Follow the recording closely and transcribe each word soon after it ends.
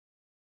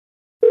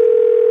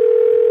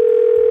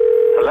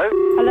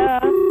Hello?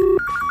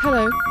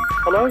 Hello.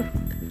 Hello?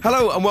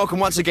 Hello and welcome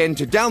once again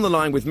to Down the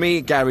Line with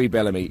me, Gary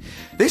Bellamy.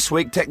 This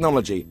week,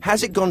 technology.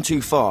 Has it gone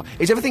too far?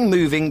 Is everything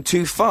moving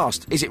too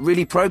fast? Is it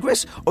really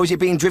progress, or is it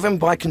being driven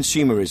by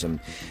consumerism?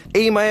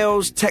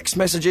 Emails, text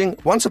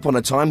messaging. Once upon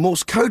a time,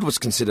 Morse code was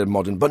considered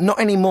modern, but not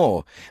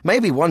anymore.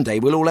 Maybe one day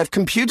we'll all have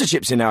computer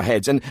chips in our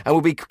heads and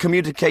we'll be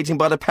communicating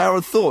by the power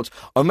of thought,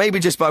 or maybe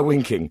just by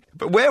winking.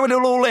 But where will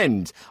it all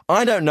end?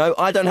 I don't know,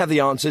 I don't have the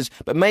answers,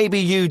 but maybe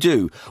you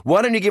do.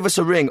 Why don't you give us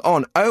a ring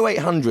on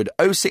 0800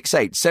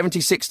 068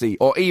 7060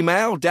 or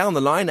email down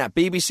the line at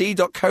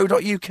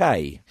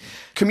bbc.co.uk.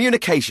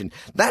 Communication.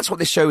 That's what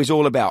this show is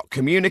all about.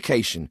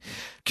 Communication.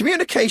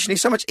 Communication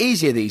is so much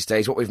easier these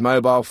days, what with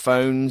mobile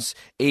phones,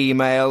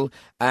 email,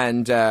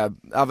 and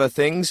other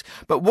things.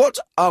 But what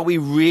are we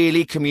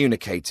really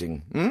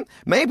communicating?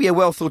 Maybe a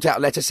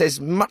well-thought-out letter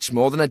says much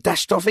more than a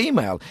dashed-off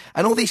email.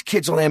 And all these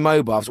kids on their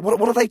mobiles, what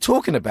are they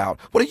talking about?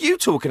 What are you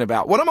talking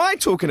about? What am I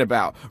talking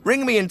about?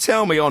 Ring me and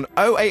tell me on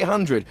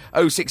 0800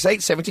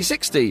 068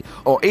 7060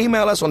 or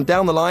email us on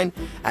down the line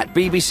at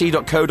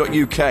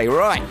bbc.co.uk.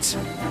 Right.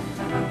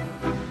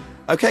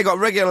 OK, got a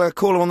regular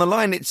caller on the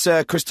line. It's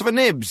Christopher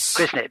Nibbs.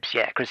 Chris Nibbs.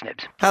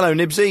 Hello,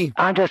 Nibbsy.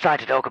 I'm just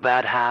like to talk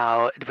about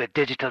how, with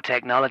digital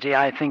technology,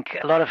 I think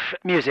a lot of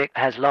music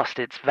has lost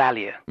its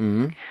value.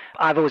 Mm-hmm.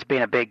 I've always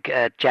been a big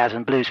jazz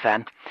and blues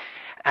fan,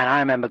 and I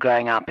remember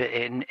growing up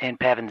in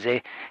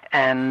Pevensey,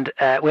 and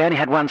we only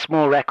had one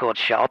small record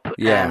shop,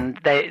 and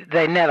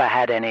they never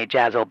had any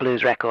jazz or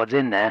blues records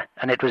in there,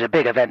 and it was a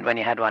big event when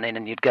you had one in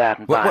and you'd go out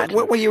and buy it.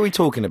 What were we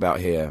talking about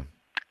here?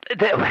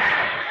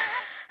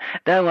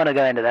 Don't want to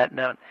go into that.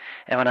 Don't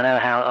want to know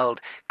how old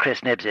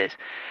Chris Nibbs is.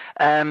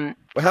 But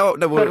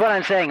what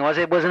I'm saying was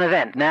it was an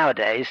event.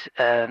 Nowadays,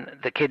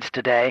 the kids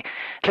today,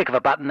 click of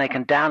a button, they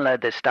can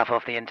download this stuff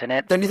off the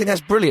internet. Don't you think that's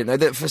brilliant, though,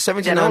 that for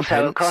 79 And also,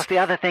 pence... of course, the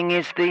other thing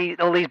is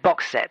all these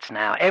box sets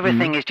now.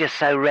 Everything is just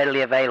so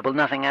readily available,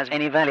 nothing has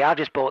any value. I've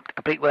just bought the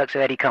complete works of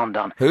Eddie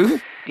Condon.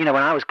 Who? You know,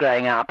 when I was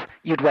growing up,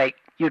 you'd wait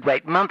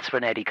months for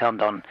an Eddie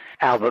Condon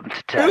album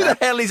to turn Who the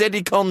up. hell is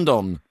Eddie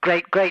Condon?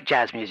 Great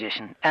jazz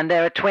musician. And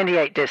there are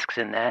 28 discs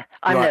in there.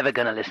 I'm never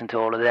going to listen to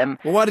all of them.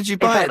 Well, why did you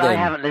buy in fact, it then? I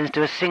haven't listened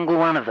to a single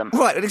one of them.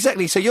 Right,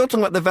 exactly. So you're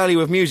talking about the value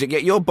of music,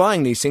 yet you're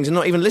buying these things and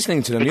not even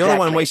listening to them. Exactly. You're the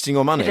one wasting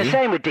your money. It's the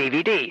same with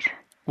DVDs.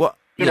 What?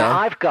 You know,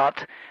 I've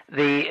got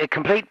the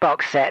complete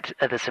box set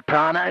of The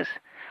Sopranos.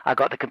 I've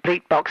got the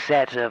complete box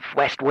set of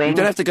West Wing. You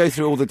don't have to go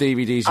through all the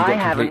DVDs. I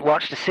haven't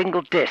watched a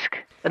single disc.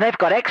 And they've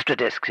got extra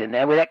discs in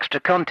there with extra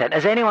content.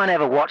 Has anyone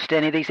ever watched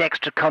any of these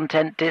extra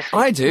content discs?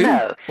 I do.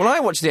 No. Well, I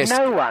watch this.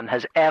 No one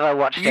has ever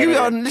watched any of them. You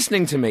aren't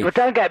listening to me. But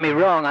don't get me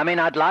wrong. I mean,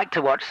 I'd like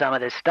to watch some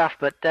of this stuff,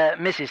 but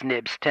Mrs.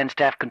 Nibbs tends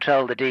to have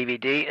control of the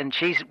DVD, and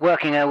she's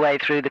working her way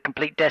through the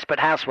complete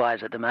Desperate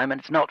Housewives at the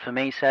moment. It's not for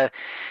me, so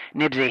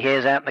Nibbsy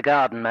here's out in the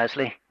garden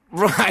mostly.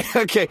 Right,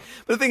 OK.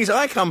 But the thing is,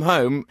 I come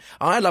home,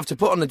 I love to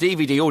put on the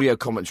DVD audio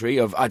commentary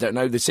of, I don't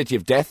know, The City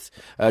of Death,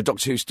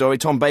 Doctor Who story,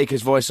 Tom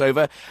Baker's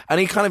voiceover, and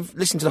he kind of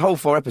listened to the whole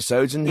 4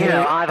 episodes. And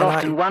I've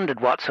often wondered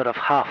what sort of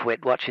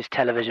half-wit watches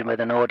television with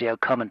an audio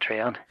commentary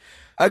on.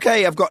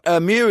 OK, I've got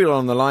Muriel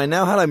on the line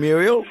now. Hello,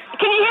 Muriel.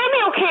 Can you hear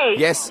me okay?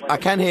 Yes, I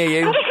can hear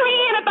you. I'm just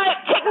ringing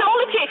about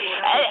technology.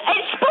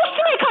 It's supposed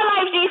to make our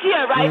lives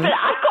easier, right? But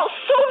I've got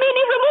so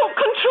many remote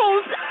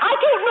controls, I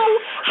don't know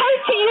how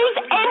to use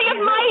any of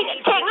my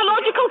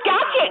technological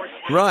gadgets.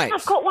 Right.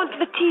 I've got one for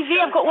the TV,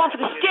 I've got one for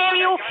the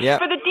stereo,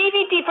 for the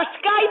DVD, for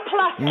Sky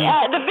Plus,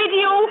 the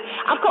video.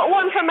 I've got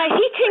one for my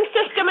heating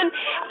system, and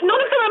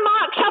none of them are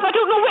marked up. I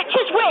don't know which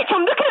is which.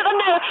 I'm looking at them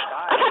now.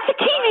 I've had the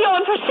TV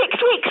on for 6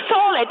 weeks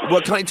solid.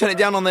 Well, can't you turn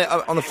it down on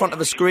the front of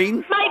the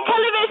screen? My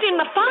television,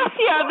 the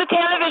fascia of the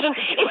television,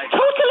 is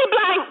totally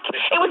blank.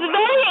 It was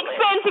very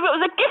expensive. It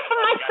was a gift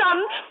from my son.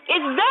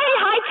 It's very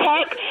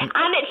high-tech,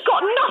 and it's got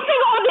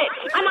nothing on it.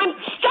 And I'm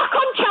stuck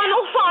on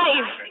Channel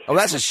 5. Oh,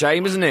 that's a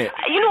shame, isn't it?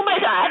 You know,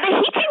 the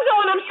heating's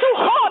on. I'm so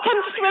hot.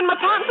 I'm just wearing my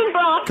pants and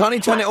bra. Can't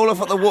you turn it all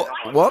off at the what?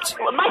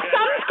 My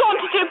son's gone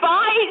to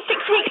Dubai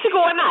 6 weeks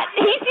ago, and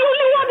he's the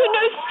only one who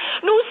knows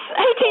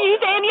how to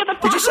use any of the...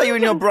 Did you say you're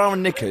in your bra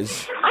and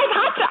knickers?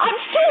 I'm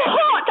so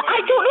hot. I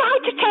don't know how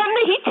to turn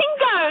the heating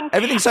down.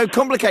 Everything's so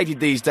complicated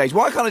these days.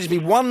 Why can't it just be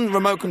one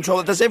remote control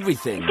that does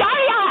everything?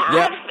 Gary,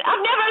 I've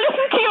never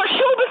listened to your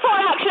show before,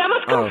 actually. I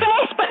must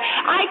confess, but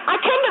I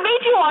turned the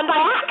radio on by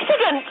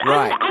accident.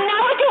 Right. And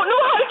now I don't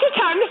know how to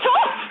turn it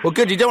off. Well,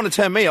 good. You don't want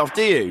to turn me off,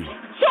 do you?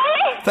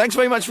 Sorry? Thanks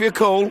very much for your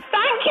call. Thank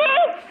you.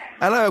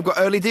 Hello, I've got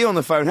Early D on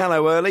the phone.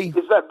 Hello, Early.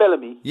 Is that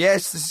Bellamy?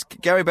 Yes, this is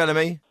Gary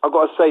Bellamy. I've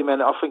got to say,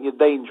 man, I think you're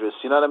dangerous,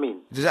 you know what I mean?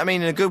 Does that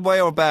mean in a good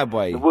way or a bad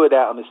way? The word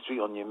out on the street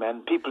on you,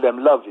 man. People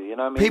them love you, you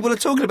know what I mean? People are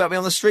talking about me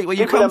on the street where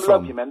you People come them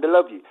from. love you, man. They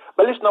love you.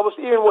 But listen, I was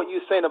hearing what you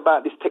were saying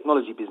about this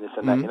technology business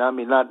and that, you know what I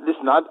mean? Like,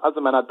 listen, as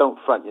a man, I don't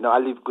front, you know. I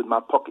live good.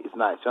 My pocket is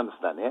nice, you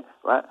understand, yeah?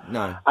 Right?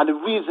 No. And the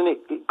reason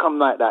it come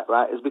like that,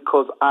 right, is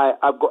because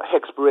I've got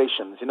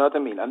hexpirations, you know what I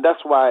mean? And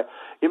that's why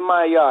in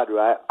my yard,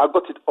 right, I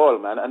got it all,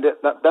 man. And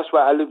that's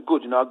why I live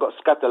good, you know. I got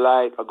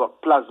Scatterlight, I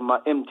got Plasma,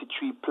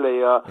 MT3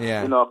 player,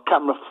 you know,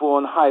 camera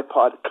phone,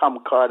 high-powered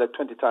camcorder,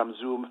 20 times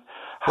zoom,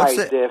 high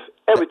def,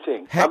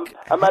 Everything.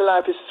 And my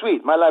life is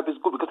sweet. My life is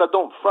good because I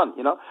don't front,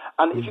 you know.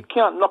 And if you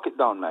can't knock it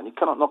down, man, you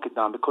cannot knock it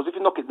down, because if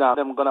you knock it down,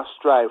 they're going to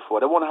strive for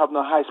it. They won't have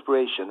no high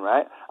aspiration,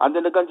 right? And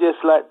then they're going to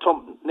just like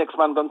next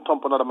man going to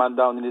thump another man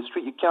down in the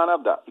street. You can't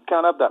have that. You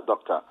can't have that,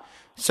 Doctor.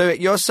 So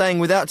you're saying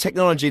without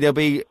technology there'll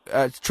be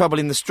trouble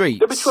in the streets?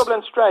 There'll be trouble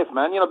and strife,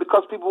 man, you know,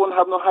 because people won't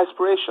have no high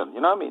aspiration,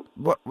 you know what I mean?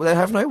 What? They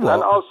have no what?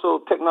 And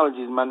also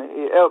technologies, man,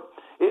 it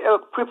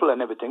help cripple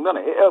and everything,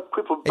 doesn't it? It help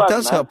cripple bad, It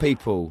does man. help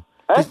people.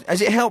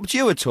 Has it helped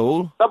you at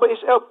all? No, but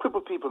it's helped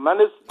cripple people, man.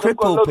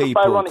 Cripple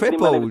people,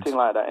 crippled. And everything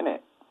like that, innit?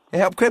 It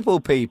helped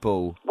cripple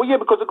people. Well, yeah,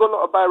 because they've got a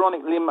lot of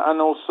bionic limb,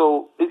 and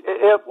also,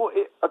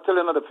 I'll tell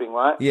you another thing,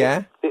 right?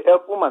 Yeah? It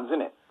helps women,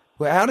 innit?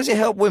 Well, how does it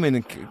help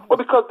women? Well,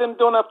 because them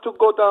don't have to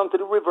go down to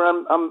the river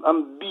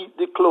and beat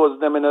the clothes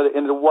them in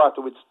the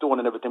water with stone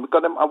and everything,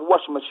 because them have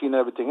washing machine and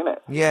everything, innit?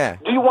 Yeah.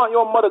 Do you want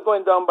your mother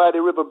going down by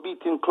the river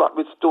beating cloth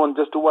with stone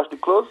just to wash the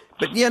clothes?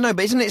 But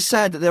isn't it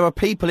sad that there are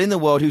people in the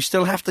world who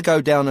still have to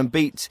go down and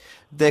beat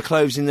their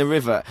clothes in the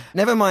river?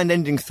 Never mind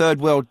ending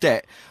third world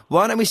debt.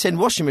 Why don't we send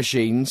washing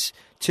machines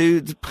to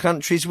the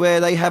countries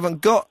where they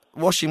haven't got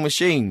washing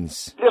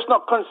machines? Let's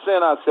not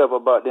concern ourselves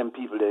about them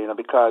people there, you know,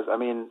 because, I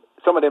mean,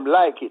 some of them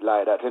like it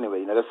like that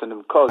anyway, you know, that's in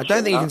them culture. I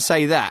don't think you can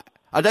say that.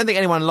 I don't think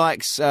anyone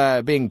likes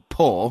being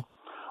poor.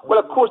 Well,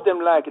 of course,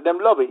 them like it, them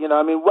love it, you know.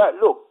 I mean,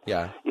 look,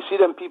 yeah. You see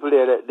them people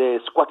there, they're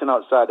squatting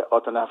outside the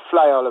hut and have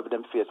fly all over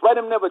them face. Why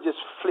them never just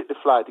flip the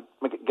fly to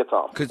make it get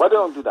off? Why they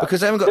don't do that? Because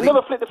they haven't got they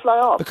never flip the fly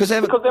off. Because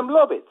them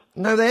love it.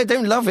 No, they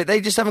don't love it.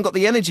 They just haven't got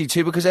the energy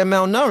to, because they're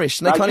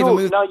malnourished and they can't even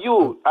move. Now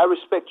I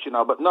respect you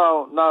now, but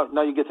now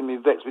you're getting me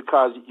vexed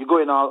because you're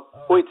going all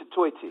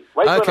hoity-toity.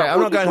 Okay, I'm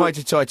not going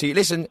hoity-toity.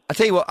 Listen, I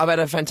tell you what, I've had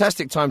a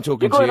fantastic time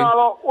talking to you. You're going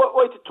all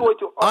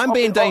hoity-toity. I'm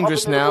being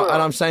dangerous now,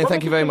 and I'm saying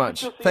thank you very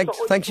much.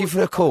 Thank you for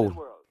the call.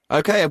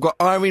 Okay, I've got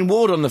Irene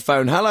Ward on the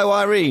phone. Hello,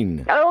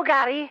 Irene. Hello,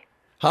 Gary.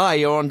 Hi,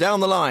 you're on Down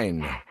the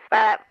Line.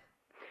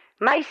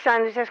 My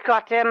son's just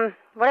got,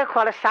 what do you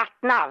call a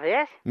sat-nav,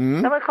 yes?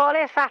 What do we call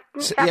it,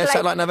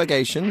 satellite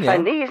navigation, yeah.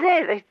 Funny, isn't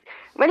it?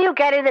 When you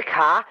get in the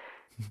car,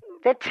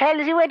 it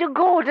tells you where to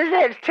go, doesn't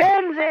it? It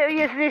turns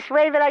this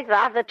way, like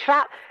that,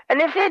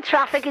 and if the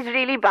traffic is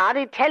really bad,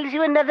 it tells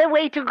you another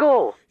way to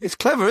go. It's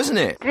clever, isn't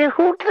it? It's a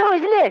hoot, though,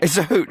 isn't it? It's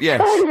a hoot, yes.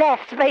 Turn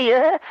left by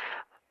here.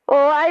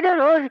 Oh, I don't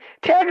know,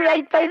 turn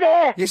right by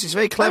there. Yes, it's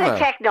very clever. Well, the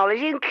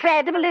technology is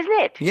incredible, isn't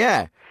it?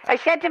 Yeah. I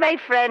said to my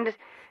friend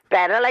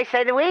Beryl, I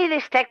said, the way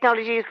this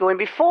technology is going,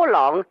 before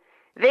long,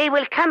 they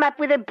will come up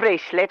with a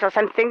bracelet or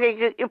something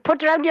that you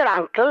put around your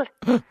ankle,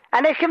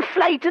 and it can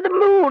fly to the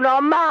moon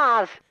or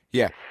Mars.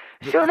 Yeah.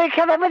 So they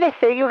come up with a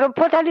thing you can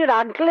put on your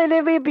ankle, and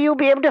you'll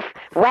be able to...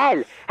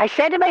 Well, I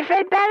said to my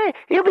friend Beryl,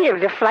 you'll be able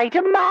to fly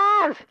to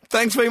Mars.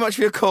 Thanks very much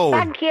for your call.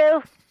 Thank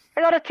you.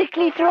 I got a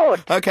tickly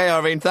throat. Okay,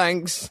 Irene,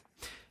 thanks.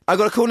 I've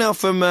got a call now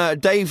from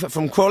Dave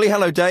from Crawley.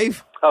 Hello,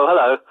 Dave. Oh,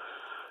 hello.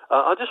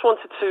 I just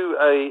wanted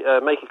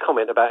to make a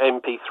comment about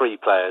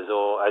MP3 players,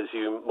 or as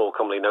you more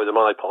commonly know them,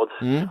 iPods.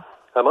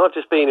 I've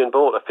just been and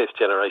bought a 5th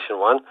generation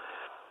one,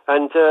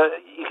 and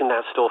you can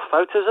now store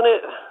photos in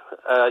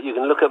it. You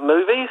can look at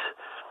movies.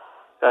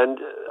 And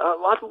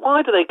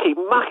why do they keep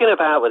mucking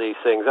about with these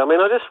things? I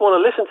mean, I just want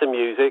to listen to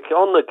music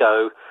on the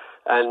go,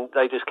 and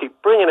they just keep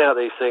bringing out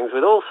these things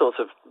with all sorts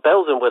of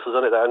bells and whistles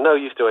on it that are no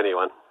use to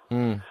anyone.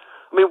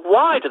 I mean,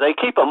 why do they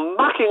keep on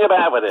mucking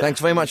about with it? Thanks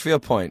very much for your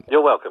point.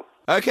 You're welcome.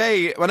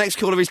 Okay, my next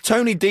caller is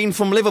Tony Dean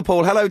from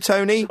Liverpool. Hello,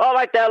 Tony. All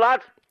right there,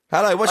 lad.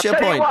 Hello, what's your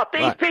point? I'll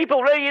tell you what, these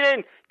people ringing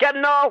in,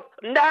 getting all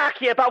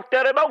narky about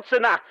their remotes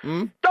and that.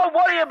 Don't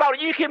worry about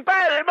it. You can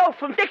buy a remote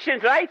from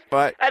Dixon's, right?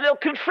 Right. And it'll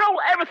control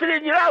everything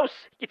in your house.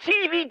 Your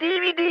TV,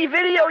 DVD,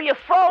 video, your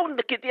phone,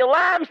 the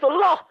alarms, the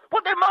lot.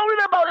 What they're moaning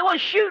about, they want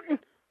shooting.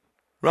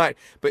 Right,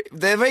 but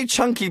they're very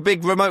chunky,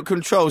 big remote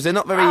controls. They're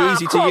not very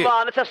easy to use. Come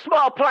on, it's a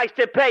small price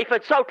to pay for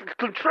total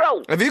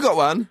control. Have you got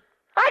one?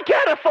 I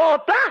can't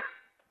afford that.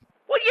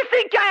 What do you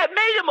think I have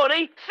made of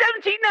money?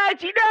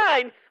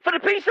 $17.99 for a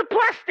piece of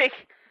plastic.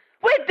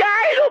 We're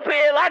dying up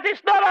here, lad.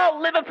 It's not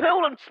all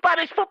Liverpool and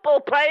Spanish football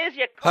players.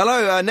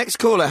 Hello, next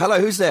caller. Hello,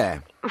 who's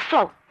there?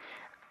 Flo.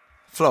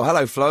 Flo,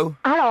 hello, Flo.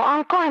 Hello,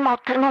 I'm calling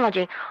about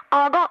technology.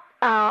 I got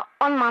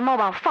on my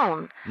mobile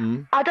phone.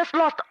 I just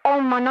lost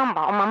all my number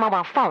on my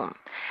mobile phone.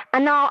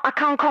 And now I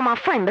can't call my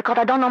friend because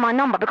I don't know my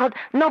number, because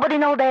nobody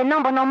knows their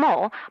number no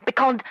more,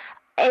 because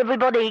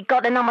everybody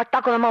got the number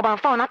stuck on the mobile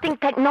phone. I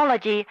think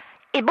technology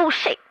is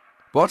bullshit.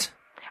 What?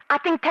 I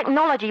think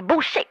technology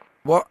bullshit.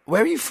 What?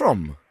 Where are you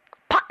from?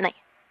 Putney.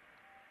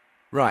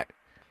 Right.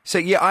 So,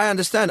 yeah, I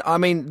understand. I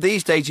mean,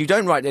 these days you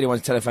don't write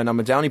anyone's telephone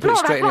number down. You put it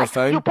straight in your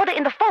phone. You put it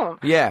in the phone.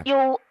 Yeah.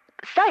 You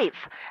save.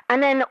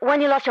 And then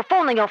when you lost your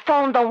phone and your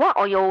phone don't work,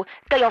 or you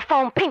get your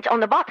phone pinched on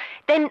the butt,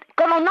 then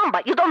got no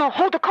number. You don't know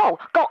who to call.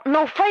 Got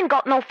no friend,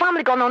 got no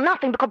family, got no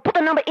nothing, because put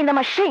the number in the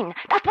machine.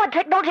 That's why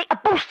technology is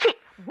bullshit.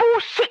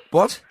 Bullshit.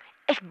 What?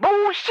 It's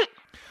bullshit.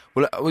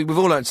 Well, we've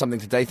all learned something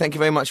today. Thank you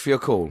very much for your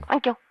call.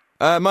 Thank you.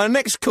 My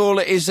next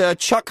caller is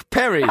Chuck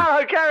Perry.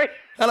 Hello, Gary.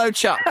 Hello,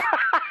 Chuck.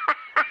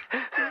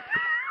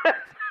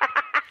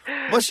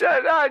 No,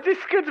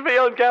 it's good to be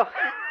on, girl.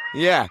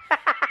 Yeah.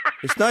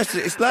 It's nice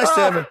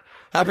to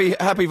have a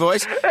happy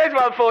voice. Here's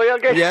one for you, I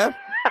guess. Yeah?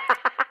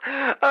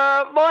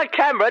 My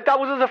camera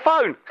doubles as a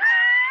phone.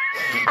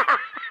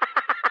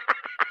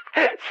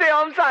 See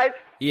what I'm saying?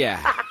 Yeah.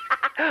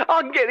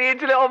 I can get the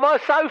internet on my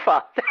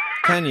sofa.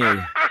 Can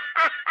you?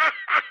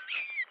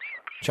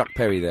 Chuck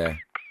Perry there.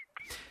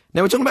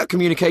 Now, we're talking about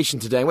communication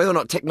today and whether or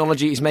not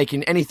technology is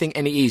making anything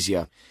any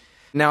easier.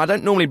 Now, I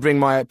don't normally bring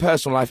my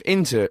personal life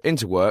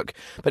into work,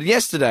 but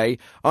yesterday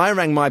I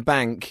rang my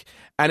bank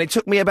and it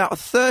took me about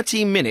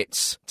 30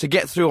 minutes to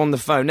get through on the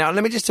phone. Now,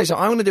 let me just tell you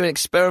something. I'm going to do an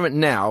experiment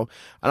now,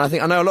 and I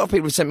know a lot of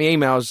people have sent me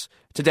emails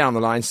to Down the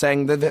Line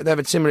saying that they've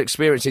had similar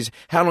experiences,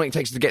 how long it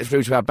takes to get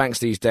through to our banks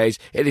these days.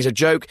 It is a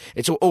joke.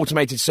 It's all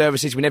automated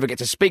services. We never get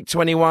to speak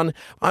to anyone.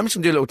 I'm just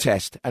going to do a little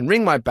test and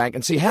ring my bank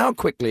and see how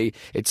quickly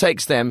it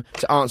takes them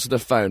to answer the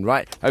phone,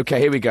 right? OK,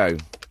 here we go.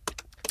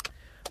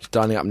 Just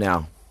dialing up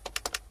now.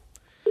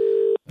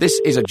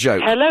 This is a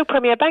joke. Hello,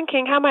 Premier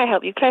Banking. How may I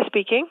help you? Claire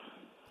speaking.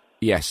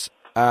 Yes.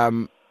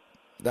 That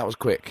was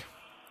quick.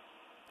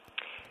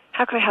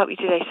 How can I help you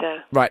today,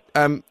 sir? Right.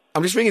 I'm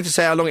just ringing to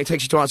say how long it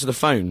takes you to answer the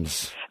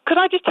phones. Could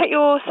I just take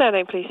your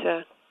surname, please,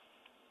 sir?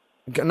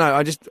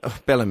 No,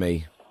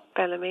 Bellamy.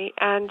 Bellamy.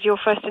 And your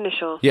first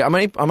initial? Yeah, I'm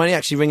only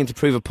actually ringing to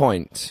prove a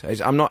point.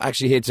 I'm not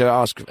actually here to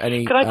ask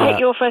any... Could I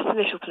take your first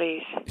initial,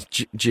 please? It's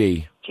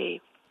G.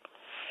 G.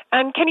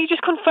 And can you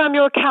just confirm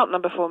your account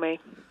number for me?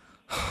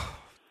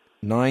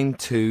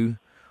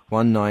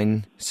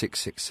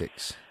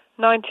 9219666.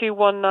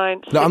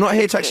 9219. No, I'm not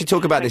here to actually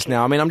talk about this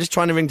now. I mean, I'm just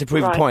trying to ring to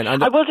prove a point.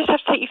 I will just have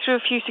to take you through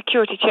a few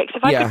security checks.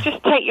 If I could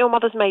just take your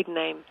mother's maiden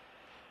name.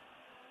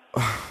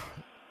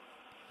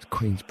 It's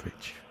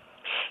Queensbridge.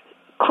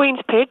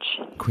 Queensbridge.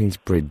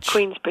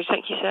 Queensbridge,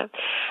 thank you, sir.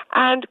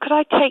 And could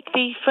I take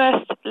the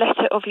first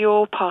letter of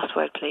your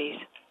password, please?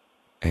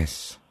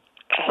 S.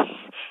 S.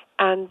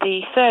 And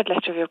the third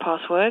letter of your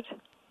password?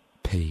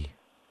 P.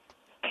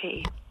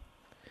 P.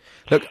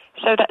 Look.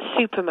 So that's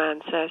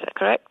Superman, sir, is that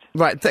correct?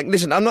 Right,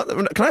 listen,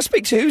 can I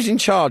speak to who's in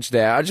charge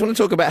there? I just want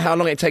to talk about how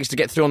long it takes to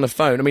get through on the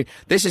phone. I mean,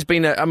 this has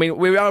been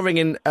we are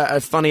ringing a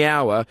funny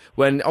hour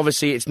when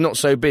obviously it's not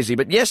so busy.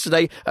 But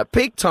yesterday, at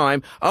peak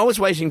time, I was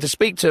waiting to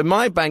speak to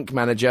my bank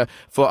manager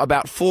for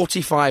about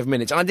 45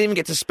 minutes. And I didn't even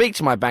get to speak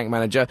to my bank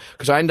manager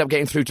because I ended up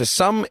getting through to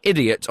some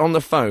idiot on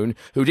the phone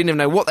who didn't even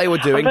know what they were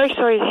doing. I'm very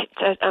sorry to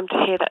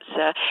hear that,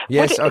 sir.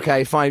 Yes,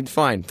 okay, fine.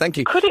 Thank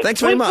you.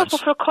 Thanks very much.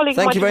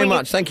 Thank you very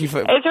much. Thank you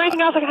for... Is there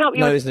anything else I can help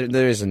you with? No,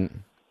 there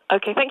isn't.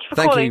 Okay, thank you for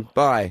calling. Thank you,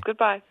 bye.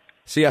 Goodbye.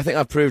 See, I think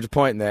I've proved a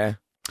point there.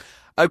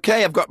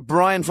 Okay, I've got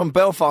Brian from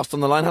Belfast on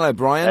the line. Hello,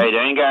 Brian. How you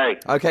doing, Gary?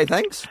 Okay,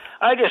 thanks.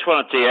 I just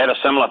wanted to add a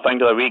similar thing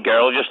to the wee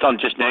girl just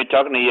now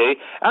talking to you.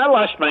 I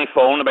lost my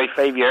phone about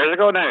 5 years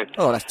ago now.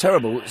 Oh, that's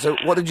terrible. So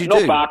what did you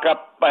do? No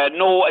backup. I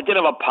didn't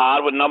have a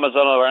pad with numbers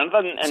on it or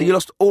anything. So you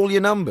lost all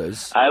your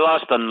numbers? I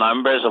lost the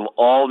numbers of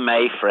all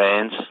my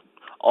friends,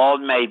 all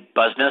my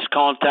business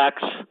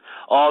contacts,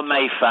 all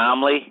my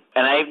family,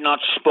 and I've not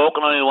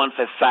spoken to anyone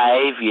for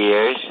 5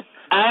 years.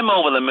 I'm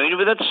over the moon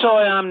with it, so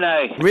I am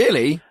now.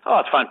 Really? Oh,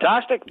 it's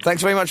fantastic.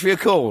 Thanks very much for your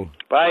call.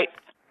 Bye.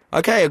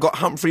 Okay, I've got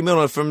Humphrey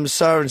Miller from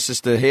Sir and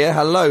Sister here.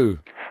 Hello.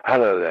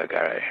 Hello there,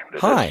 Gary.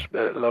 Hi.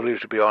 It's lovely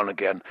to be on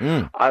again.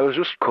 I was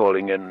just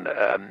calling in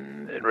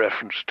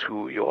reference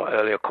to your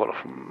earlier caller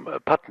from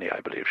Putney, I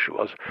believe she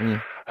was.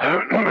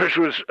 She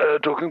was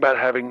talking about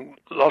having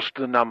lost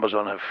the numbers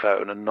on her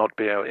phone and not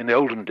being able, in the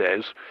olden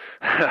days,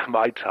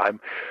 my time,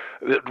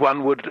 that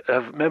one would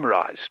have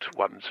memorized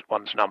one's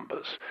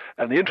numbers.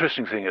 And the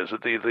interesting thing is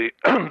that the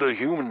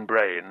human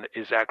brain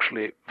is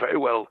actually very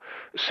well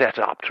set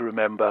up to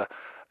remember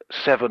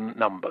 7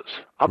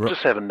 numbers. Up to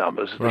 7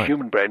 numbers, the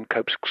human brain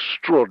copes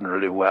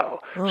extraordinarily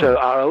well. So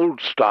our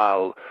old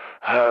style,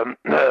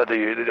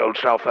 the old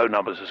style phone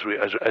numbers as we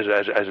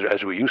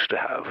used to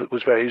have, it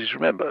was very easy to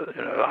remember.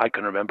 You know, I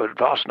can remember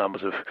vast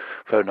numbers of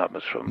phone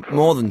numbers from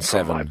more than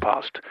 7. From my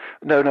past.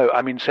 No,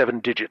 I mean 7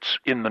 digits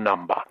in the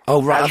number.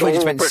 Oh right, I thought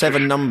you meant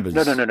 7 numbers.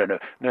 No.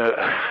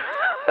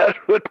 That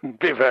wouldn't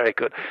be very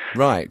good.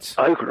 Right.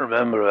 I can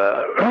remember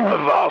a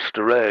vast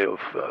array of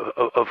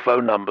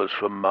phone numbers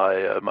from my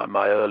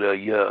earlier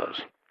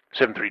years.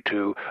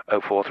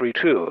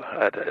 732-0432.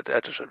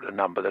 That is a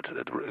number that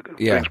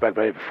brings back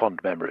very fond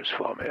memories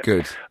for me.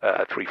 Good.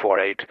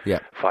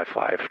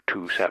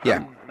 348-5527.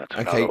 Yeah. That's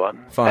another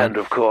one. Fine. And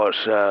of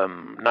course,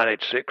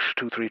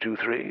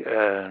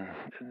 986-2323.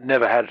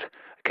 Never had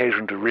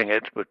occasion to ring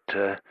it, but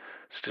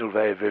still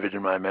very vivid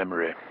in my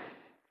memory.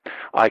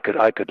 I could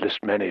list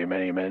many.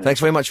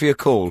 Thanks very much for your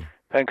call.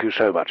 Thank you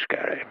so much,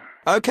 Gary.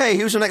 Okay,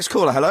 who's the next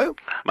caller? Hello?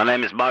 My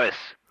name is Morris.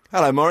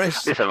 Hello,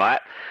 Morris. Listen,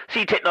 right?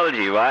 See,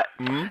 technology, right?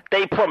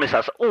 They promise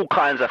us all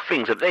kinds of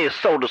things. They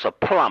sold us a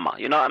plumber,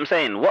 you know what I'm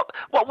saying? What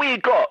we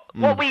got,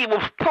 what we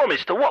were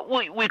promised, what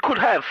we could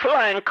have,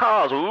 flying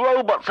cars,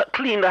 robots that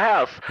clean the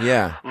house.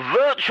 Yeah.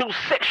 Virtual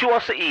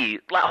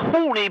sexuosity, like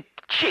horny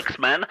chicks,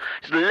 man,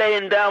 just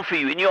laying down for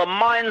you in your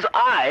mind's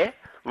eye,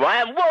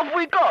 right? And what have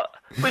we got?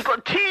 We've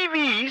got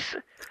TVs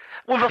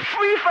with a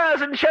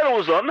 3,000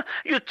 channels on.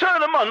 You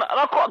turn them on, and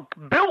I've got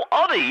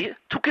built-on Buddy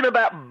talking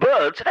about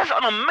birds. That's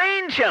on a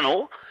main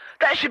channel.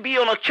 That should be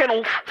on a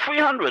channel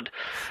 300.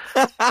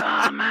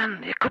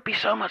 Man, it could be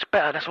so much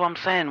better. That's what I'm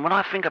saying. When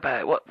I think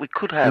about it, what we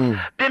could have.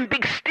 Them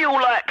big steel,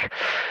 like,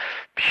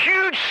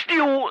 huge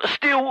steel,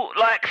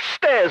 like,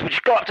 stairs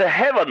which go up to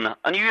heaven.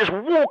 And you just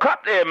walk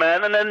up there,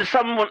 man, and then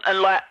someone, and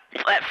like,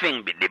 that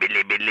thing,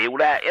 biddly, all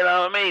that, you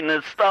know what I mean?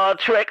 The Star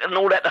Trek and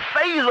all that. The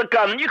phaser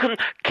gun, you can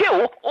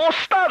kill or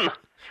stun.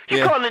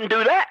 You can't then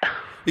do that.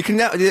 You can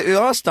now. There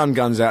are stun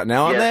guns out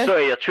now, aren't there?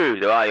 Sorry, you're true.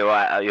 You're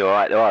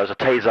right. There was a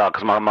taser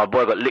because my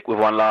boy got licked with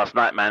one last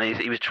night, man.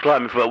 He was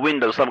climbing through a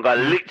window. Some guy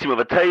licked him with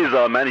a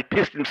taser, man. He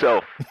pissed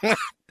himself.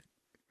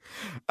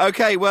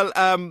 Okay, well,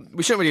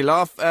 we shouldn't really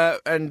laugh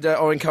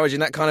or encouraging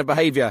that kind of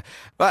behaviour.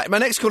 Right, my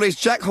next call is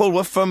Jack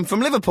Hallworth from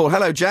Liverpool.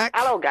 Hello, Jack.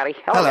 Hello, Gary.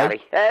 Hello.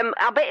 Gary.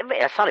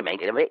 Sorry, mate,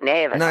 I'm a bit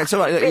nervous. No, it's all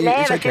right. A bit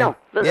nervous, okay. you know.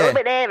 A little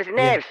bit nervous,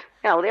 nerves.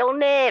 You know, the old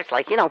nerves,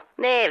 like, you know,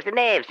 the nerves,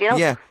 you know.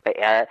 Yeah.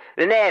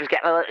 The nerves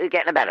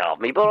getting the better of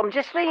me, but I'm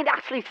just really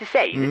actually to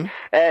say,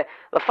 the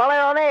fella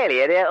on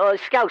earlier, the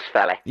Scouse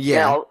fella,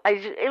 yeah.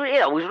 you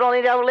know, was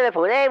running down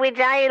Liverpool. Hey, we're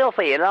dying up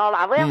here and all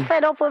that. We're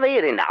fed up of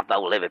hearing that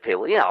about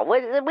Liverpool. You know,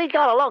 we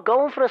got a lot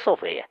going for us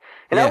up here.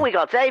 You know, we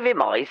got David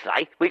Moyes,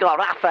 right? We got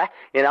Rafa,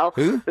 you know.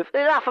 Who?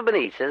 Rafa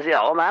Benitez, you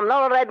know. I'm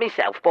not a red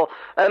myself, but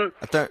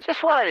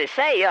just wanted to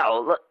say, you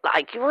know,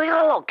 like, we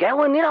got a lot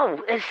going, you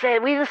know. It's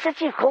we're the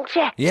city of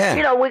culture. Yeah.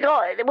 You know, we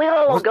got a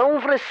lot going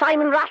for us.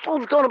 Simon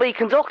Rattle's going to be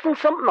conducting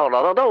something or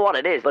other. I don't know what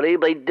it is, but he'll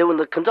be doing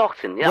the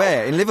conducting, you know.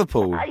 Where? In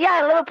Liverpool?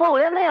 Yeah, in Liverpool,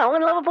 you know,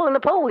 in Liverpool, in the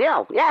pool, you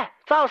know, yeah.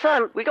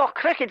 So, we got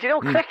cricket, you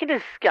know,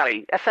 cricketers,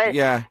 Gary.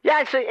 Yeah,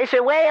 it's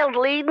a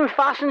world-leading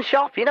fashion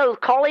shop, you know.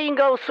 Colleen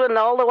goes to and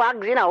all the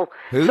wags, you know.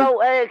 Who?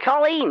 So,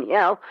 Colleen, you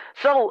know.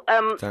 So,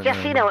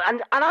 you know,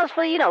 and as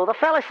for, you know, the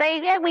fella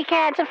saying, yeah, we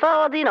can't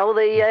afford, you know,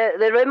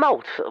 the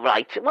remote,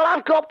 right? Well,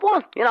 I've got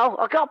one, you know,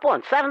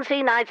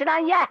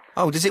 $17.99, yeah.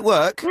 Oh, does it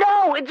work?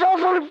 No, it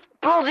doesn't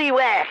bloody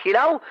work, you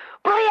know.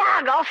 Bloody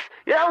Argos,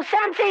 you know,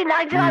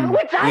 $17.99.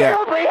 We're dying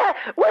up here.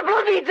 We're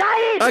bloody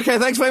dying. Okay,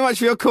 thanks very much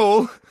for your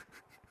call.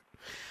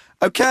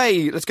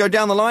 Okay, let's go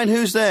down the line.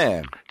 Who's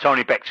there?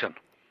 Tony Beckton.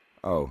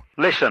 Oh.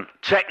 Listen,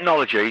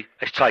 technology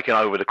has taken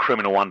over the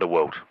criminal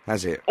underworld.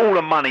 Has it? All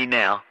the money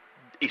now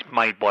is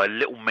made by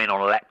little men on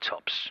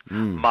laptops,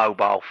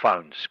 mobile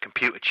phones,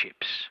 computer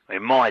chips.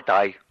 In my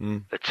day,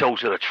 the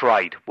tools of the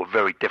trade were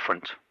very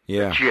different.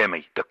 Yeah. The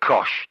jemmy, the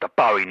kosh, the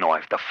bowie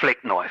knife, the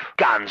flick knife,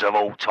 guns of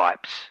all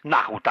types,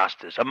 knuckle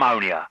dusters,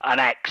 ammonia, an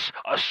axe,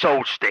 a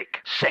sword stick,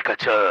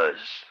 secateurs,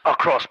 a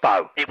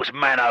crossbow. It was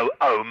mano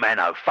a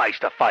mano, face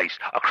to face,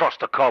 across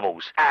the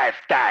cobbles. Have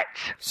that.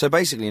 So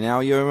basically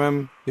now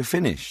you're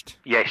finished.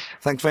 Yes.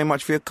 Thanks very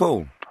much for your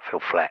call. I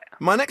feel flat.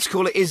 My next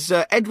caller is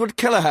Edward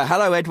Kelleher.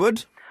 Hello,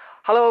 Edward.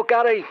 Hello,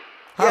 Gary.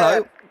 Hello.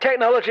 Yeah,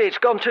 technology, it's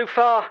gone too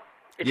far.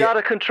 It's out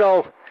of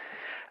control.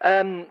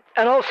 And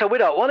also, we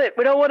don't want it.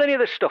 We don't want any of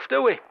this stuff,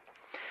 do we?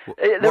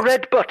 The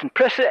red button.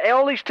 Press it.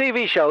 All these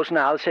TV shows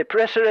now, they say,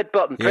 press the red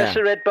button, press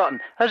the red button.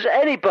 Has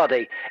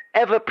anybody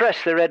ever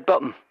pressed the red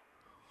button?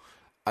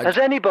 Has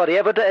anybody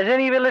ever has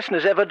any of your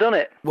listeners ever done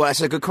it? Well,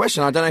 that's a good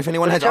question. I don't know if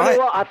anyone has. Tell you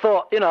what, I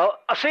thought, you know,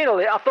 I've seen all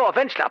this. I thought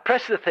eventually I'll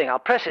press the thing, I'll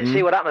press it and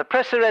see what happens.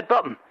 Press the red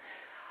button.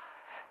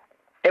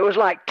 It was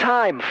like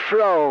time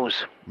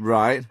froze.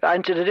 Right.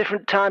 Into the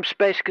different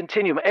time-space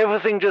continuum.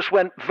 Everything just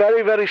went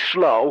very, very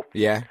slow.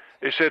 Yeah.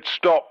 It said,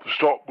 stop,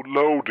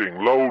 loading.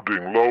 It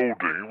went on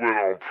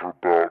for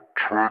about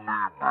 20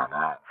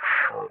 minutes.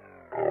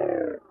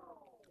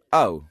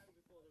 Oh.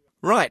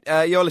 Right,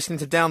 you're listening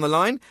to Down the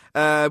Line.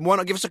 Why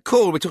not give us a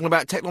call? We're talking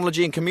about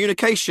technology and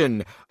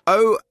communication.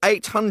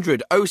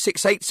 0800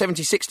 068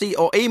 7060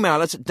 or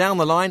email us at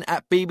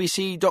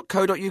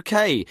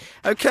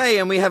downtheline@bbc.co.uk. Okay,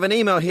 and we have an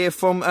email here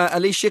from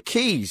Alicia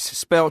Keys,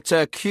 spelt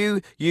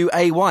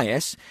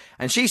Quays,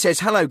 and she says,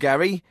 hello,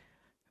 Gary.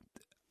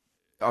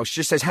 Oh,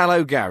 she just says,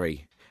 hello,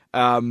 Gary.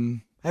 Have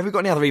we got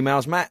any other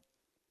emails, Matt?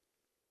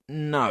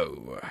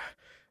 No.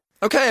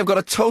 Okay, I've got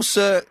a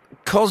Tulsa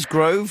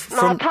Cosgrove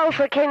from... No,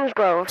 Tulsa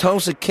Kingsgrove.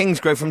 Tulsa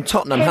Kingsgrove from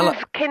Tottenham.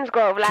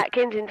 Kingsgrove, like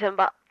Kensington,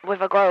 but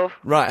with a grove.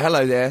 Right,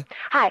 hello there.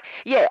 Hi,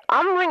 yeah,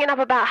 I'm ringing up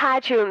about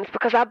iTunes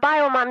because I buy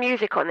all my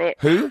music on it.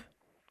 Who?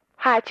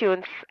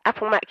 iTunes,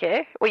 Apple Mac,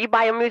 yeah? Where you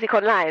buy your music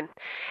online.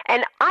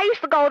 And I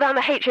used to go down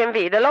to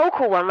HMV, the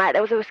local one, right?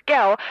 There was this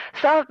girl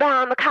served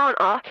down the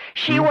counter.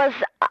 She was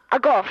a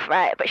goth,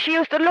 right? But she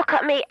used to look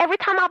at me, every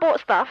time I bought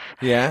stuff,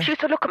 she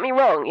used to look at me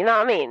wrong, you know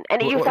what I mean?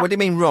 And what do you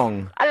mean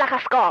wrong? Like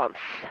a sconce.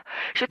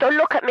 She used to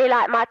look at me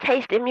like my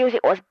taste in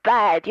music was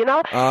bad, you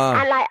know?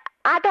 And like,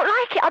 I don't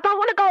like it. I don't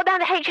want to go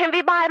down to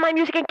HMV, buy my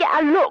music and get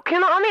a look, you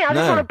know what I mean? I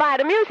just want to buy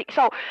the music.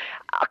 So,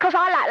 because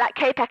I like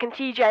K-Pac and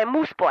TJ and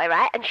Moose Boy,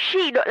 right? And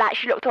she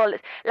looked all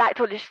this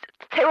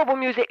terrible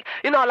music,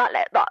 you know, like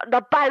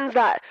the bands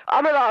that,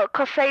 I mean, like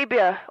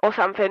Kasabian or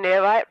something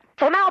there, right?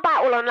 So now I buy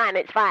it all online,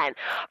 it's fine.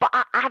 But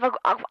I have a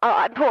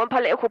important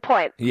political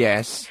point.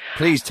 Yes.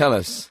 Please tell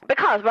us.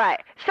 Because, right,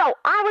 so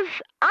I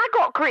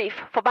got grief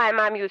for buying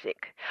my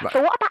music. Right.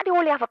 So what about the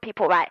only other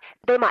people, right?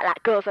 They might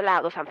like Girls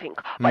Aloud or something,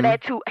 but they're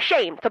too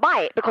ashamed to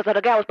buy it because of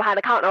the girls behind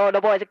the counter or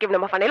the boys are giving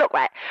them a funny look,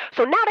 right?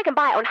 So now they can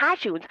buy it on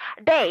iTunes.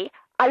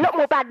 A lot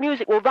more bad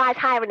music will rise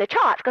higher in the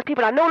charts because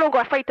people are no longer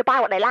afraid to buy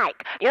what they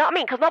like. You know what I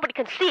mean? Because nobody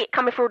can see it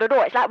coming through the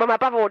door. It's like when my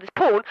brother orders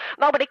porn,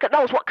 nobody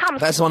knows what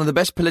comes. That's one of the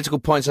best political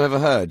points I've ever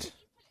heard.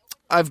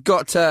 I've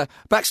got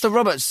Baxter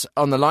Roberts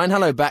on the line.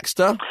 Hello,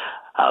 Baxter.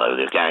 Hello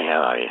there, Gary.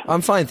 How are you?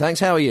 I'm fine,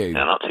 thanks. How are you?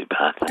 No, not too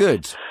bad.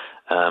 Good.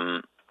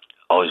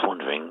 I was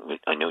wondering,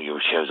 I know your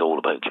show's all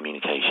about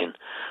communication.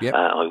 Yep.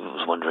 I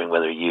was wondering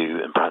whether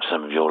you and perhaps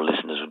some of your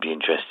listeners would be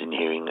interested in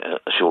hearing a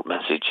short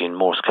message in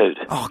Morse code.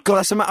 Oh,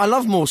 God, I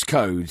love Morse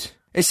code.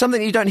 It's something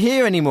you don't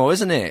hear anymore,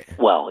 isn't it?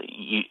 Well,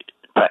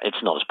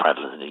 it's not as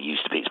prevalent as it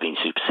used to be. It's been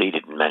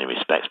superseded in many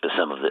respects, but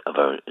some of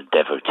our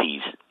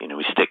devotees,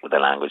 we stick with the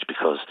language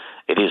because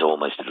it is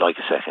almost like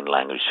a second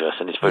language to us,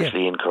 and it's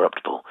virtually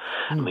incorruptible.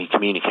 And we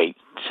communicate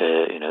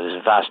there's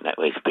a vast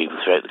network of people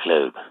throughout the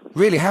globe.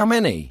 Really? How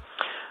many?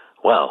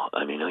 Well,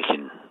 I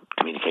can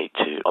communicate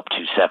to up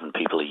to 7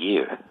 people a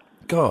year.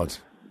 God.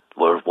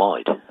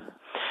 Worldwide.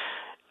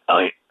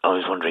 I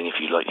was wondering if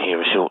you'd like to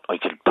hear I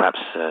could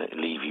perhaps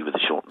leave you with a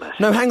short message.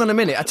 No, hang on a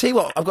minute. I tell you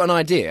what, I've got an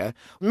idea.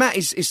 Matt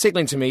is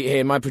signalling to me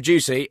here, my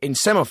producer, in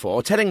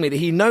semaphore, telling me that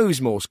he knows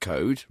Morse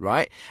code,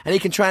 right? And he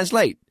can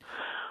translate.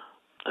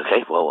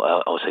 Okay, well,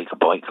 I'll say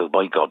goodbye,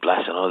 God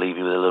bless, and I'll leave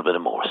you with a little bit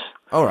of Morse.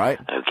 All right.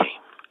 Okay.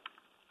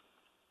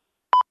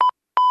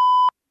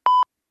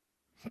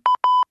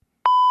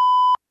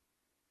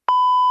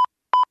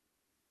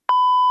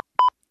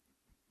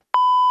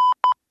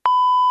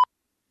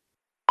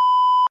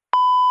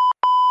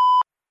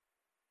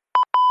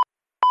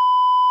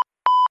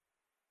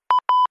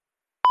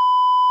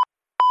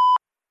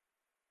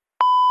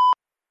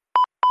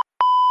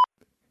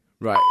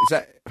 Right, is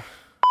that... I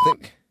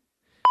think...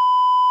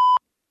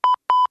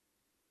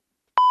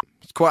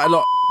 It's quite a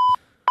lot.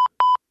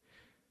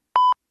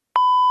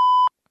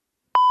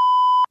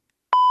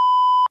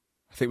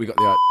 I think we got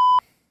the...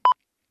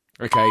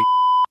 Okay.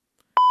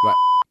 Right.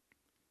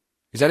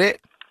 Is that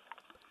it?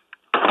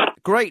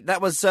 Great,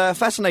 that was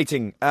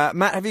fascinating.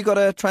 Matt, have you got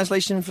a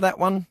translation for that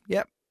one?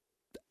 Yep.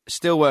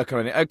 Still working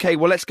on it. Okay,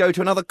 well, let's go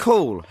to another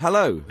call.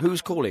 Hello,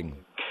 who's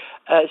calling?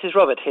 This is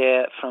Robert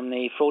here from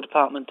the fraud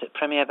department at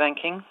Premier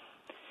Banking.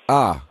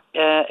 Ah.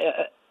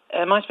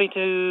 Am I speaking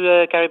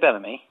to Gary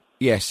Bellamy?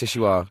 Yes,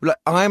 you are. Look,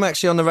 I'm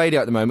actually on the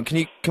radio at the moment.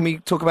 Can we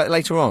talk about it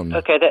later on?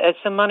 Okay,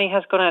 some money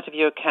has gone out of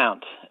your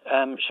account.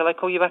 Shall I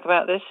call you back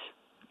about this?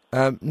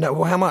 No,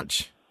 well, how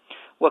much?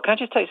 Well, can I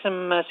just take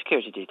some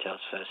security details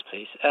first,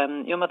 please?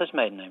 Your mother's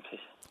maiden name,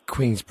 please.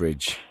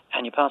 Queensbridge.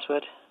 And your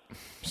password?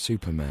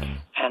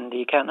 Superman. And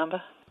the account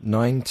number?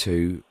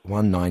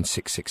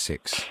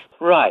 9219666.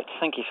 Right,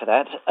 thank you for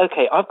that.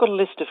 Okay, I've got a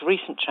list of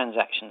recent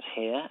transactions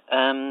here.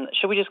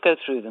 Shall we just go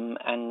through them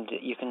and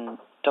you can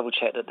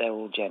double-check that they're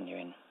all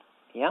genuine?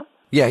 Yeah?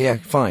 Yeah,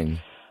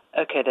 fine.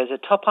 Okay, there's a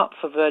top-up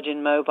for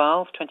Virgin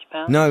Mobile for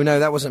 £20. No,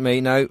 that wasn't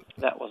me, no.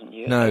 That wasn't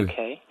you? No.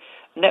 Okay.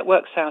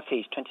 Network South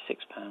East,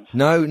 £26.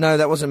 No,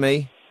 that wasn't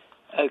me.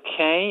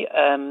 Okay,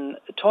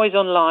 Toys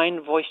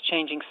Online,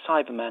 voice-changing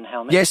Cyberman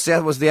helmet. Yes,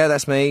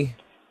 that's me.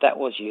 That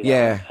was you,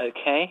 yeah.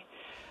 Okay.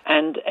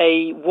 And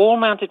a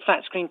wall-mounted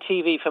flat-screen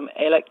TV from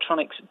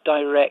Electronics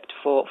Direct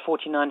for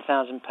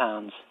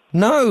 £49,000.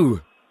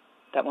 No!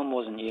 That one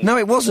wasn't you. No,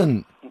 it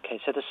wasn't. Okay,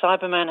 so the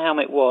Cyberman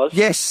helmet was...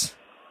 Yes.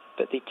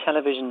 But the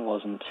television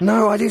wasn't.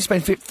 No, I didn't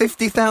spend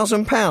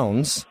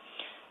 £50,000.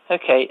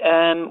 Okay,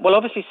 well,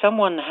 obviously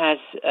someone has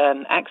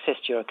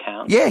accessed your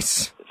account.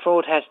 Yes.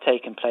 Fraud has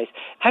taken place.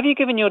 Have you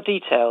given your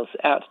details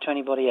out to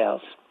anybody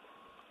else?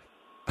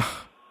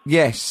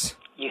 Yes.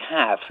 You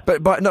have?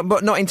 But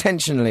not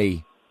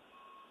intentionally.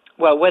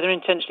 Well, whether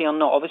intentionally or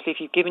not, obviously if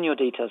you've given your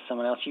details to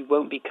someone else, you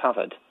won't be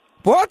covered.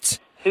 What?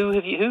 Who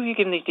have you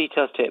given these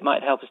details to? It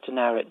might help us to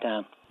narrow it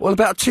down. Well,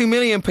 about 2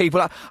 million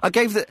people. I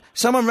gave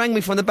someone rang me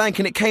from the bank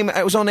and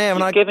it was on air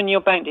and You've given your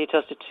bank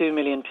details to 2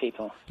 million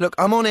people. Look,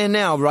 I'm on air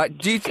now, right?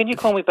 Can you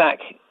call me back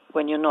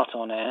when you're not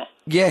on air?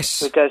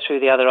 Yes. We'll go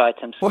through the other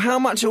items. Well, how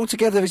much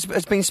altogether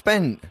has been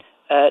spent?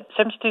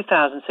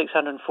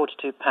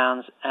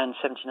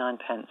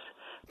 £72,642.79.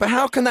 But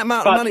how can that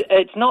amount of money...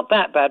 It's not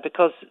that bad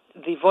because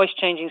the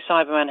voice-changing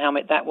Cyberman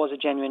helmet, that was a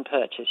genuine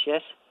purchase,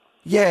 yes?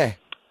 Yeah.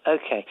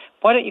 Okay.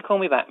 Why don't you call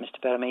me back,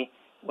 Mr. Bellamy,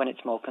 when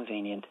it's more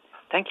convenient?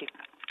 Thank you.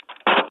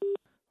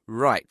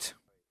 Right.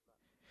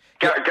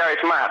 Gary,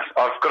 it's Matt.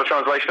 I've got a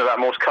translation of that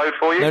Morse code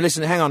for you. No,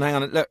 listen, hang on.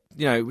 Look,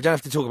 we don't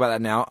have to talk about that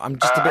now. I'm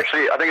just a bit...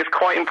 Actually, I think it's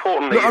quite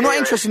important that Look, I'm not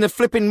interested in the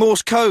flipping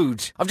Morse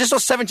code. I've just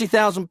lost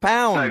 £70,000.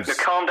 No,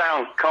 calm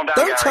down, Don't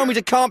Gary. tell me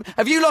to calm...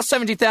 Have you lost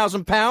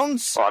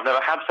 £70,000? Well, I've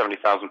never had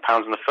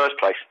 £70,000 in the first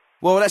place.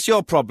 Well, that's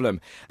your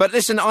problem. But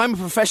listen, I'm a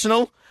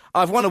professional.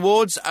 I've won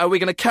awards. We're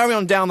going to carry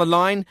on down the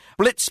line.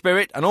 Blitz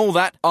spirit and all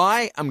that.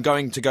 I am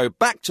going to go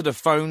back to the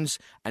phones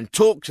and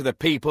talk to the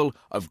people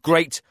of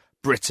Great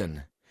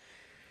Britain.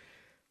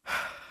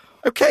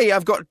 OK,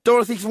 I've got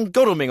Dorothy from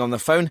Godalming on the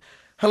phone.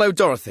 Hello,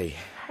 Dorothy.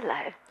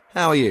 Hello.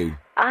 How are you?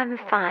 I'm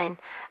fine.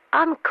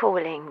 I'm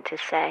calling to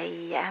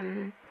say,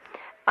 I'm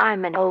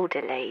an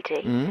older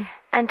lady.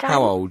 And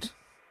How old?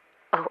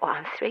 Oh,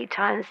 I'm 3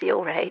 times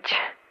your age.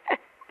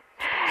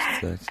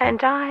 30, and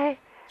 20,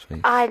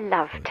 I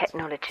love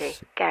technology,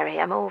 Gary.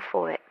 I'm all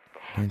for it.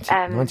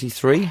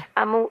 93?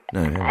 I'm all,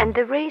 No. And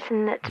the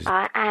reason that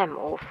I am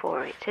all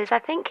for it is I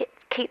think it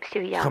keeps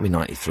you young. Can't be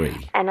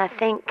 93. And I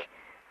think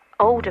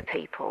older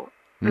people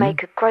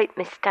make a great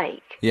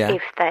mistake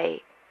if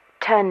they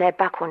turn their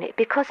back on it.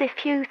 Because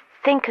if you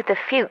think of the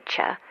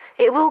future,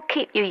 it will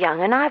keep you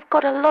young. And I've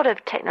got a lot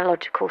of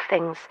technological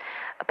things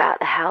about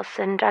the house,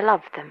 and I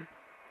love them.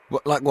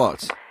 What, like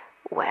what?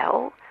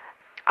 Well,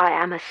 I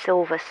am a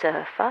silver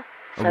surfer,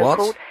 A what?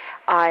 so-called.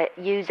 I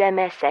use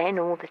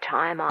MSN all the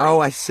time.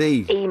 I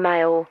see.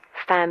 Email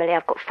family.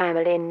 I've got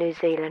family in New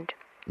Zealand.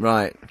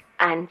 Right.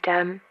 And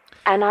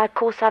of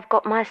course, I've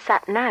got my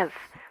sat-nav,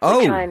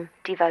 which I'm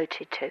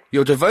devoted to.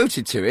 You're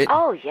devoted to it?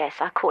 Oh, yes,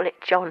 I call it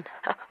John.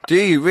 Do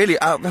you really?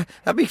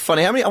 That'd be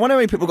funny. I wonder how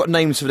many people got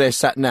names for their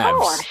sat-navs.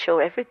 Oh, I'm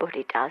sure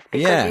everybody does,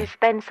 because you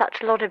spend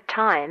such a lot of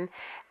time.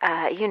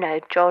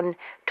 John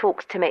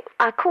talks to me.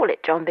 I call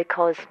it John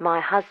because my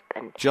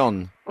husband...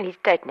 John? He's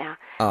dead now.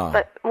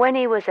 But when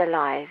he was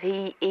alive,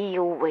 he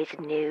always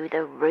knew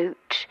the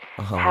route,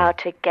 how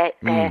to get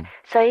there.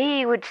 So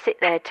he would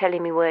sit there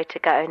telling me where to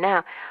go.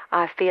 Now,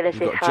 I feel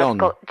as if I've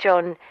got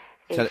John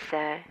with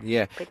me.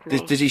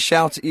 Does he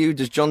shout at you?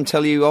 Does John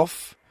tell you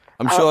off?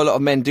 I'm sure a lot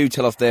of men do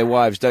tell off their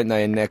wives, don't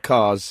they, in their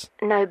cars?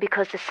 No,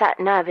 because the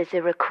sat-nav is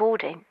a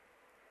recording.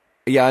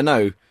 Yeah, I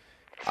know.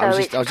 So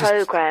it's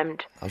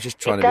programmed. I was just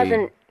trying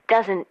It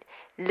doesn't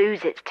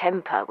lose its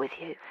temper with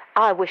you.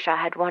 I wish I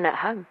had one at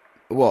home.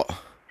 What?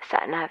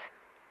 Sat-nav.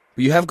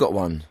 You have got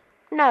one?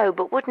 No,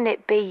 but wouldn't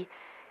it be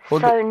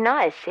so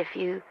nice if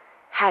you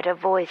had a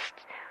voice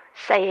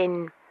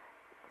saying,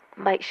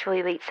 make sure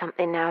you eat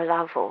something now,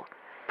 love, or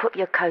put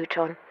your coat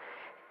on?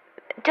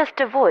 Just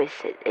a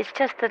voice. It's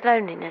just the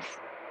loneliness.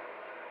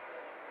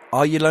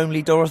 Are you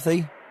lonely,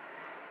 Dorothy?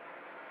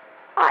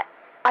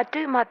 I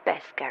do my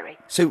best, Gary.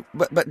 So,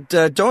 but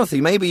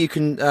Dorothy, maybe you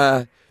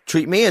can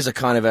treat me as a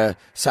kind of a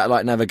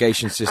satellite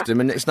navigation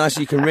system, and it's nice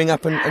you can ring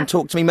up and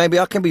talk to me. Maybe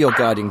I can be your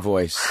guiding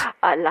voice.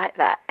 I like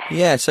that.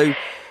 Yeah, so...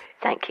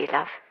 Thank you,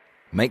 love.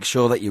 Make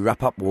sure that you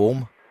wrap up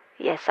warm.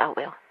 Yes, I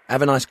will.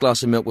 Have a nice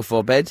glass of milk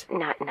before bed.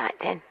 Night-night,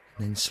 then.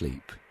 Then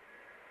sleep.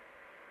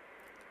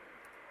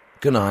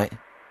 Good night.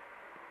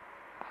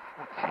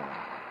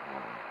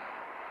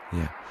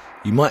 Yeah.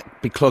 You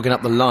might be clogging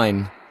up the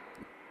line.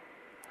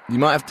 You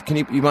might have to.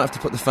 You might have to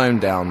put the phone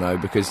down though,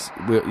 because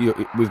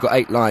we've got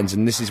 8 lines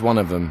and this is one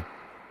of them.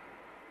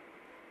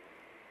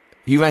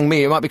 You rang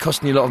me. It might be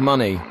costing you a lot of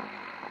money.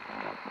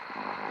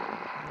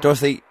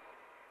 Dorothy,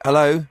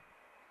 hello.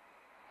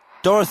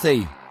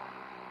 Dorothy.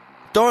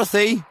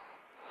 Dorothy.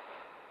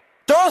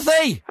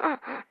 Dorothy.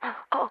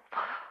 Oh.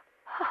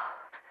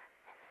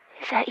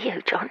 Is that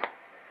you, John?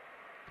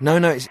 No,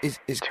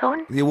 it's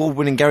John? The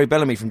award-winning Gary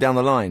Bellamy from down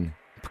the line.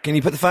 Can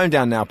you put the phone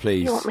down now,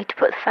 please? You want me to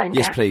put the phone down?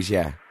 Yes, please,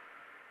 yeah.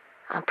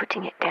 I'm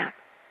putting it down.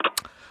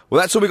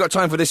 Well, that's all we've got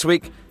time for this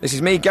week. This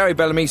is me, Gary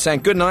Bellamy, saying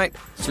good night,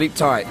 sleep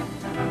tight.